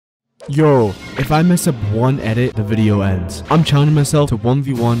Yo, if I mess up one edit, the video ends. I'm challenging myself to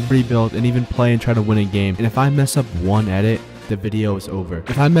 1v1, rebuild, and even play and try to win a game. And if I mess up one edit, the video is over.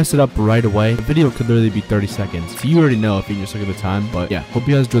 If I mess it up right away, the video could literally be 30 seconds. So you already know if you just look at the time. But yeah, hope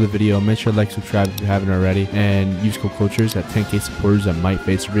you guys enjoy the video. Make sure to like, subscribe if you haven't already. And use code Coachers at 10K supporters that might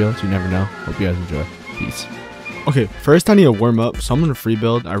face reveal. So you never know. Hope you guys enjoy. Peace. Okay, first I need to warm up, so I'm gonna free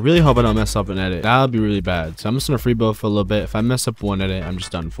build. I really hope I don't mess up an edit. That would be really bad. So I'm just gonna free build for a little bit. If I mess up one edit, I'm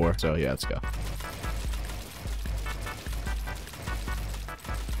just done for. So yeah, let's go.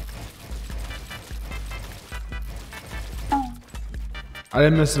 I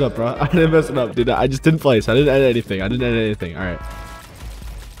didn't mess it up, bro. I didn't mess it up, dude. I just didn't place. I didn't edit anything. I didn't edit anything. All right.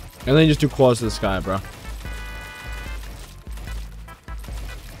 And then you just do quads to the sky, bro.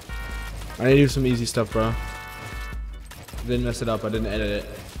 I need to do some easy stuff, bro. Didn't mess it up. I didn't edit it.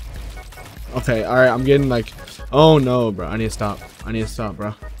 Okay, all right. I'm getting like, oh no, bro. I need to stop. I need to stop,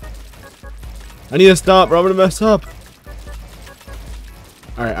 bro. I need to stop, bro. I'm gonna mess up.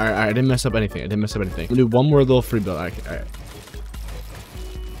 All right, all right, all right. I didn't mess up anything. I didn't mess up anything. I'm gonna do one more little free build. All right.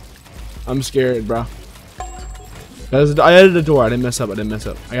 I'm scared, bro. I edited the door. I didn't mess up. I didn't mess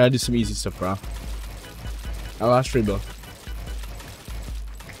up. I gotta do some easy stuff, bro. Our last free build.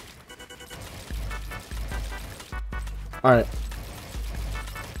 Alright.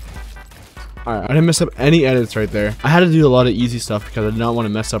 Alright, I didn't mess up any edits right there. I had to do a lot of easy stuff because I did not want to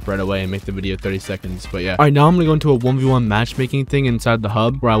mess up right away and make the video 30 seconds. But yeah. Alright, now I'm going to go into a 1v1 matchmaking thing inside the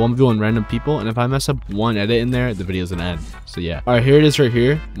hub where I 1v1 random people. And if I mess up one edit in there, the video's gonna end. So yeah. Alright, here it is right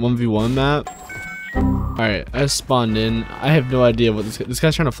here. 1v1 map. Alright, I spawned in. I have no idea what this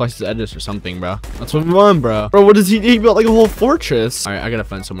guy's trying to flex his edits or something, bro. That's what we want, bro. Bro, what does he built like a whole fortress? Alright, I gotta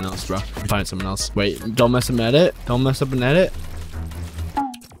find someone else, bro. Find someone else. Wait, don't mess up an edit. Don't mess up an edit.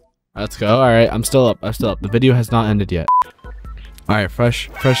 Let's go. Alright, I'm still up. I'm still up. The video has not ended yet. Alright, fresh.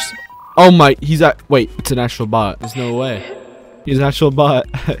 Oh my, he's at, wait, it's an actual bot. There's no way. He's an actual bot.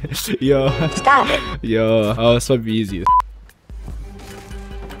 Yo. Stop it. Yo. Oh, this might be easy.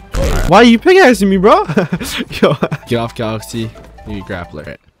 Why are you pickaxing me, bro? Yo, get off Galaxy. You grappler.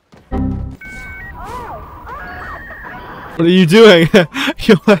 Right. What are you doing?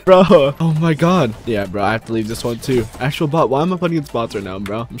 Yo, bro. Oh my god. Yeah, bro. I have to leave this one too. Actual bot. Why am I putting against bots right now,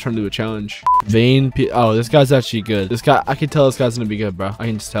 bro? I'm trying to do a challenge. Oh, this guy's actually good. This guy, I can tell this guy's gonna be good, bro. I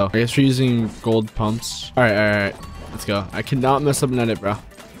can just tell. I guess we're using gold pumps. All right. Let's go. I cannot mess up an edit, bro.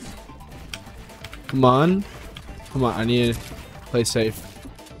 Come on. I need to play safe.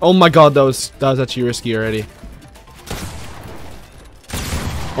 Oh my god, that was actually risky already.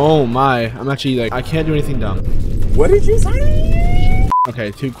 Oh my, I'm actually like, I can't do anything dumb. What did you say? Okay,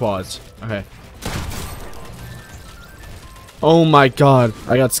 2 quads. Okay. Oh my god,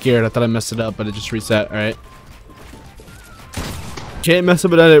 I got scared. I thought I messed it up, but it just reset. All right. Can't mess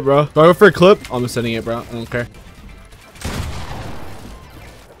up an edit, bro. Do I go for a clip? Oh, I'm sending it, bro. I don't care.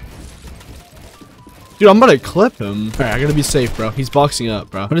 Dude, I'm about to clip him. All right, I gotta be safe, bro. He's boxing up,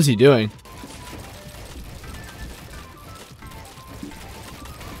 bro. What is he doing?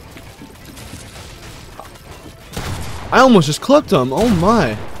 I almost just clipped him. Oh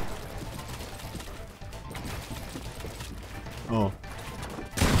my. Oh.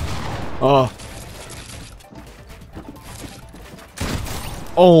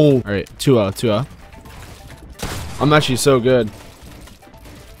 All right, 2-0. I'm actually so good.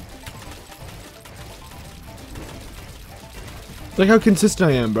 Look how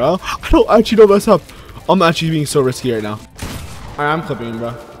consistent I am, bro. I actually don't mess up. I'm actually being so risky right now. Alright, I'm clipping him,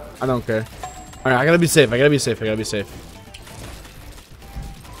 bro. I don't care. Alright, I gotta be safe. I gotta be safe.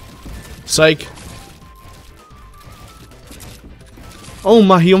 Psych. Oh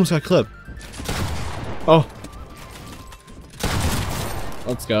my, he almost got clipped. Oh.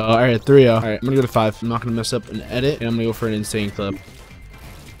 Let's go. Alright, 3-0. Alright, I'm gonna go to 5. I'm not gonna mess up an edit, and I'm gonna go for an insane clip.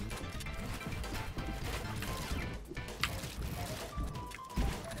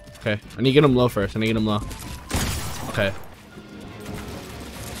 Okay, I need to get him low first. Okay.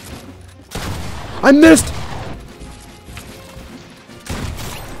 I missed!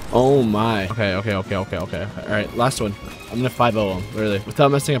 Oh my. Okay. Alright, last one. I'm gonna 5-0 him, literally. Without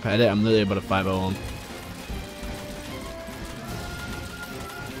messing up edit, I'm literally about to 5-0 him.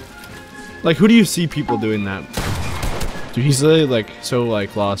 Like, who do you see people doing that? Dude, he's literally like so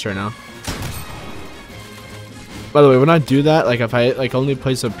like lost right now. By the way, when I do that, like if I like only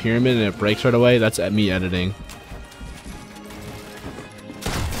place a pyramid and it breaks right away, that's at me editing.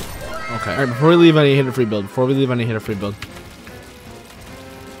 Okay. Alright, before we leave, I need to hit a free build.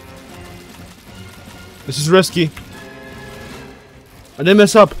 This is risky. I didn't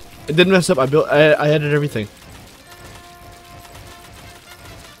mess up. I edited everything.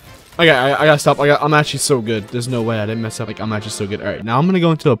 Okay, I gotta stop. I'm actually so good. There's no way I didn't mess up. Like, I'm actually so good. All right, now I'm gonna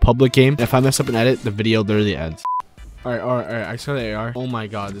go into a public game. If I mess up an edit, the video literally ends. All right. I saw the AR. Oh my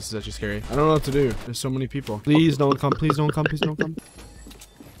god, this is actually scary. I don't know what to do. There's so many people. Please don't come. Please don't come. Please don't come.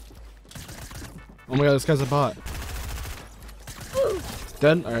 Oh my god, this guy's a bot.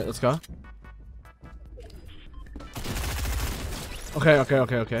 Dead. All right, let's go.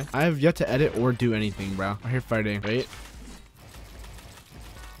 Okay. I have yet to edit or do anything, bro. I hear fighting. Wait.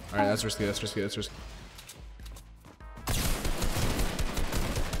 All right, that's risky.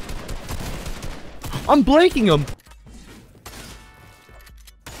 I'm blanking him.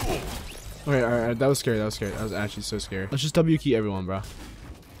 All right. That was scary. That was actually so scary. Let's just W key everyone, bro.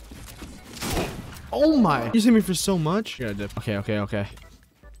 Oh my! You saved me for so much. Yeah, I did. Okay.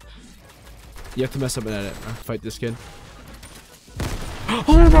 You have to mess up an edit. Fight this kid.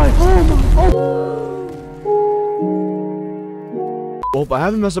 Oh my! Well, I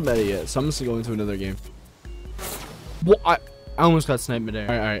haven't messed up edit yet, so I'm just gonna go into another game. Well, I almost got sniped midair.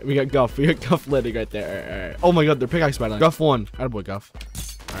 All right. We got Guff. We got Guff letting right there. All right. Oh my god, they're pickaxe battling. Guff won. Attaboy, Guff.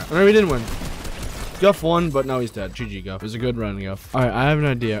 All right. No, we didn't win. Guff won, but now he's dead. GG, Guff. It was a good run, Guff. All right, I have an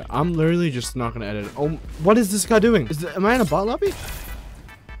idea. I'm literally just not gonna edit it. Oh, what is this guy doing? Am I in a bot lobby?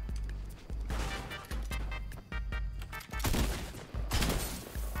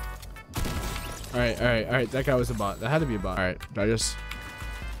 All right. That guy was a bot. That had to be a bot. All right,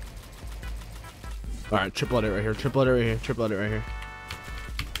 all right, triple edit right here.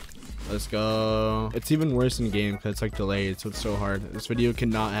 Let's go. It's even worse in game because it's like delayed, so it's so hard. This video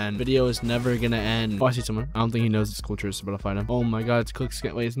cannot end. Video is never gonna end. Oh, I see someone. I don't think he knows it's culture, so I'll find him. Oh my god, it's click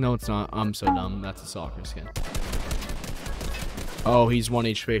skin. Wait, no, it's not. I'm so dumb. That's a soccer skin. Oh, he's 1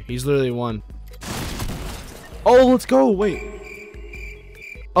 HP. He's literally 1. Oh, let's go. Wait.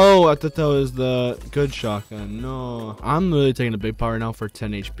 Oh, I thought that was the good shotgun. No, I'm literally taking a big power now for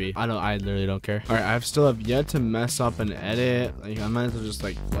 10 HP. I literally don't care. All right, I still have yet to mess up an edit. Like, I might as well just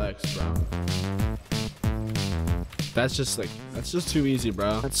like flex, bro. That's just too easy,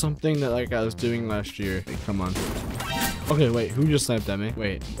 bro. That's something that like I was doing last year. Like, come on. Okay, wait, who just sniped at me?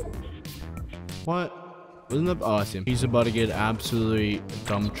 Wait. What? Wasn't that? Oh, I see him. He's about to get absolutely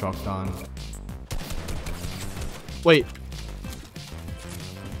dumb trucked on. Wait.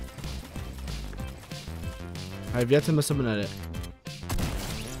 I've yet to mess up an edit.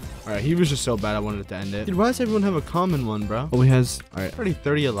 Alright, he was just so bad I wanted to end it. Dude, why does everyone have a common one, bro? Oh, he has... Alright, already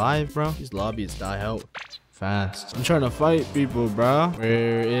 30 alive, bro. These lobbies die out fast. I'm trying to fight people, bro.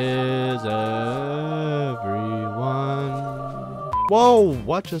 Where is everyone? Whoa,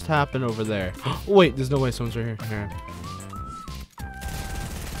 what just happened over there? Wait, there's no way someone's right here.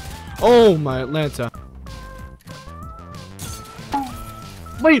 Oh, my Atlanta.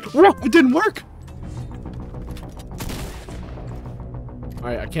 Wait, what? It didn't work!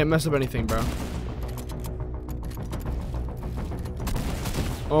 Alright, I can't mess up anything, bro.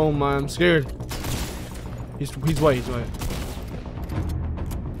 Oh my, I'm scared. He's white.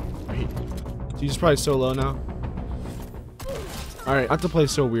 He's probably so low now. Alright, I have to play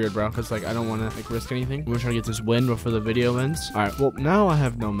so weird, bro, because like I don't want to like risk anything. I'm gonna try to get this win before the video ends. Alright, well now I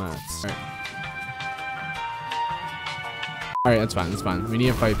have no mats. Alright, that's fine. We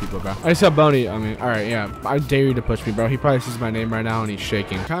need to fight people, bro. I saw Boney. I mean, alright, yeah. I dare you to push me, bro. He probably sees my name right now and he's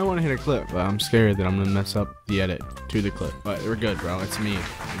shaking. I kind of want to hit a clip, but I'm scared that I'm going to mess up the edit to the clip. But we're good, bro. It's me.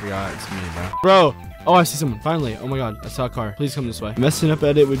 God, it's me, bro. Oh, I see someone. Finally. Oh my god. I saw a car. Please come this way. Messing up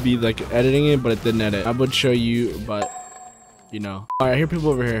edit would be like editing it, but it didn't edit. I would show you, but you know. Alright, I hear people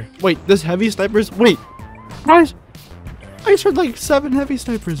over here. Wait, this heavy snipers? Wait. Guys. I just heard like 7 heavy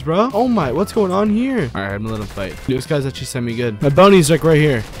snipers, bro. Oh my, what's going on here? All right, I'm gonna let him fight. Dude, this guy's actually semi good. My bounty's like right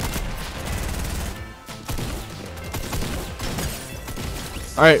here.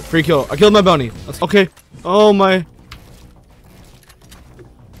 All right, free kill. I killed my bounty. Okay. Oh my.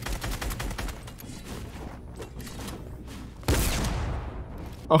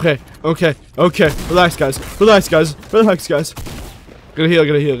 Okay. Relax, guys.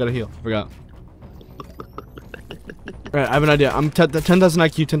 Gotta heal. Forgot. Alright, I have an idea. I'm 10,000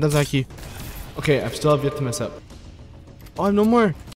 IQ. Okay, I still have yet to mess up. Oh, I have no more.